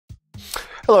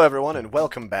Hello everyone, and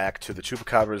welcome back to the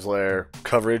Chupacabra's Lair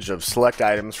coverage of select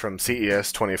items from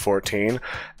CES 2014.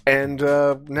 And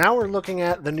now we're looking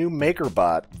at the new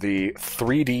Makerbot, the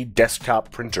 3D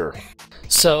desktop printer.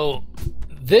 So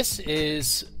this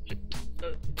is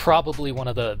probably one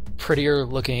of the prettier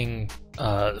looking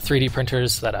 3D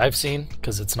printers that I've seen,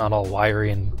 because it's not all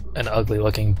wiry and ugly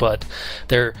looking, but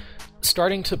they're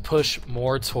starting to push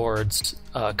more towards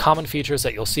common features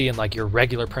that you'll see in like your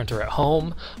regular printer at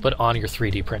home, but on your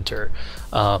 3D printer.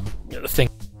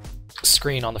 Think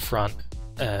screen on the front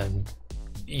and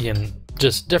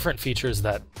just different features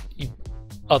that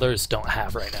others don't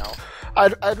have right now.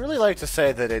 I'd really like to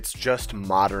say that it's just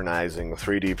modernizing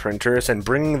 3D printers and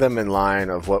bringing them in line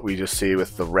of what we just see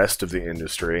with the rest of the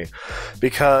industry.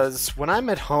 Because when I'm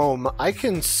at home, I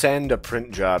can send a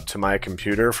print job to my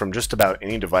computer from just about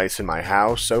any device in my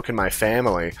house, so can my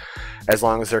family, as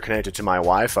long as they're connected to my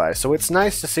Wi-Fi. So it's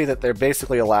nice to see that they're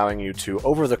basically allowing you to,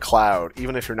 over the cloud,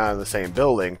 even if you're not in the same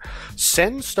building,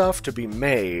 send stuff to be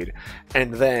made,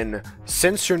 and then,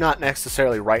 since you're not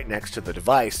necessarily right next to the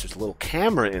device, there's a little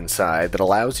camera inside that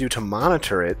allows you to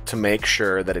monitor it to make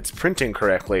sure that it's printing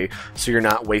correctly, so you're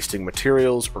not wasting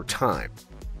materials or time.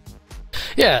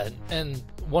 Yeah, and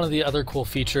one of the other cool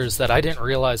features that I didn't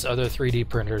realize other 3D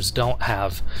printers don't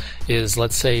have is,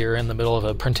 let's say you're in the middle of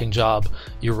a printing job,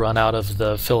 you run out of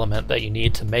the filament that you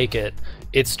need to make it,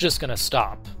 it's just going to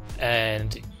stop,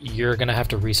 and you're going to have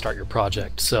to restart your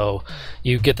project. So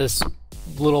you get this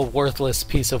little worthless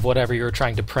piece of whatever you're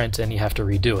trying to print and you have to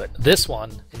redo it. This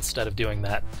one, instead of doing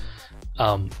that,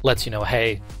 lets you know,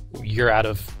 hey, you're out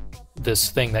of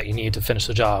this thing that you need to finish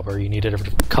the job, or you need a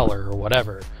different color or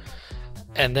whatever.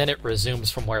 And then it resumes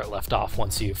from where it left off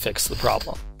once you fix the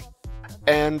problem.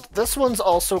 And this one's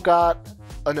also got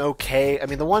an okay... I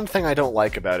mean, the one thing I don't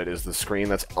like about it is the screen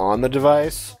that's on the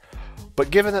device. But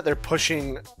given that they're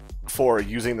pushing for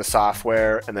using the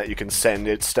software and that you can send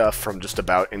it stuff from just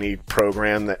about any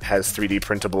program that has 3D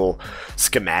printable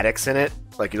schematics in it,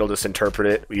 like it'll just interpret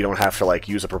it. You don't have to like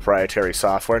use a proprietary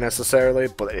software necessarily,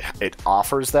 but it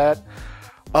offers that.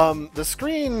 The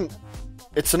screen,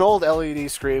 it's an old LED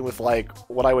screen with like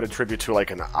what I would attribute to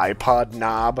like an iPod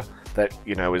knob that,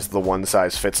 you know, is the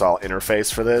one-size-fits-all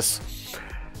interface for this.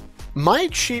 My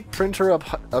cheap printer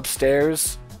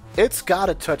upstairs, it's got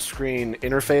a touchscreen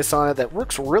interface on it that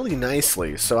works really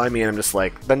nicely. So, I mean, I'm just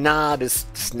like, the knob is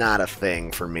just not a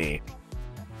thing for me.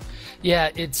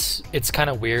 Yeah, it's kind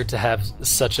of weird to have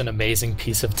such an amazing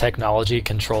piece of technology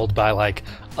controlled by like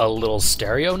a little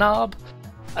stereo knob.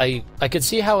 I could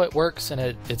see how it works, and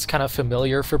it's kind of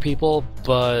familiar for people,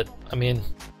 but I mean,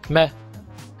 meh.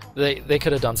 They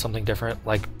could have done something different,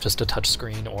 like just a touch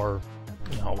screen or,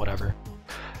 you know, whatever.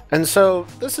 And so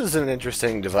this is an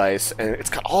interesting device, and it's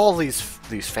got all these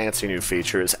fancy new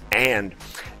features, and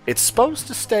it's supposed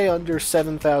to stay under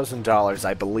 $7,000,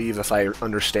 I believe, if I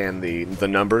understand the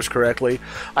numbers correctly.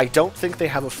 I don't think they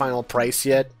have a final price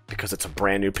yet, because it's a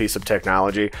brand new piece of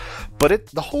technology, but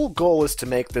the whole goal is to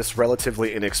make this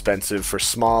relatively inexpensive for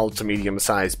small to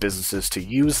medium-sized businesses to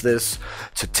use this,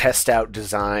 to test out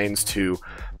designs, to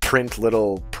print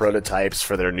little prototypes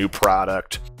for their new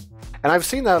product. And I've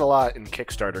seen that a lot in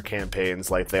Kickstarter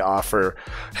campaigns, like they offer,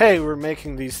 hey, we're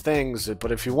making these things,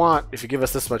 but if you give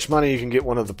us this much money, you can get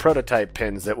one of the prototype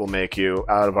pins that we'll make you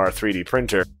out of our 3D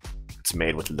printer. It's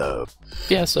made with love.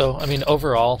 Yeah, so, I mean,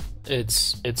 overall,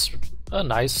 it's a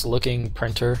nice looking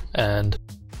printer, and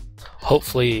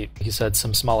hopefully, he said,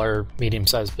 some smaller,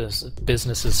 medium-sized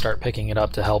businesses start picking it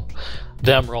up to help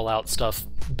them roll out stuff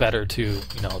better to,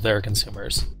 you know, their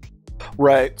consumers.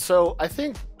 Right, so I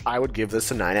think I would give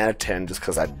this a 9 out of 10 just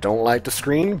because I don't like the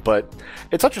screen, but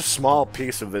it's such a small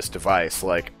piece of this device.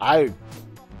 Like,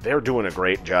 they're doing a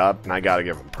great job, and I gotta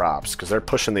give them props, because they're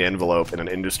pushing the envelope in an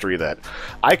industry that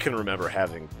I can remember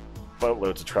having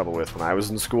boatloads of trouble with when I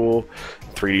was in school,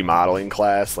 3D modeling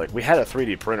class. Like, we had a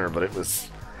 3D printer, but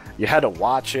you had to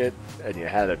watch it, and you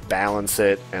had to balance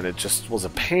it, and it just was a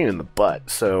pain in the butt.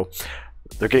 So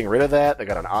they're getting rid of that. They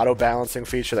got an auto-balancing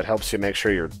feature that helps you make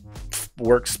sure your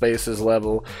workspace is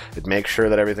level. It makes sure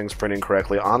that everything's printing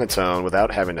correctly on its own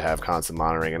without having to have constant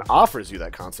monitoring, and offers you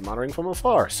that constant monitoring from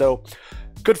afar. So,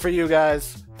 good for you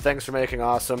guys. Thanks for making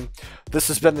awesome. This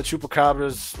has been the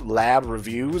Chupacabra's Lab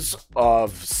Reviews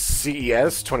of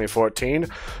CES 2014.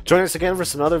 Join us again for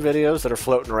some other videos that are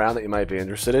floating around that you might be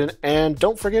interested in. And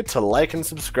don't forget to like and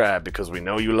subscribe, because we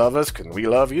know you love us and we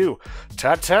love you.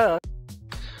 Ta-ta!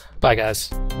 Bye, guys.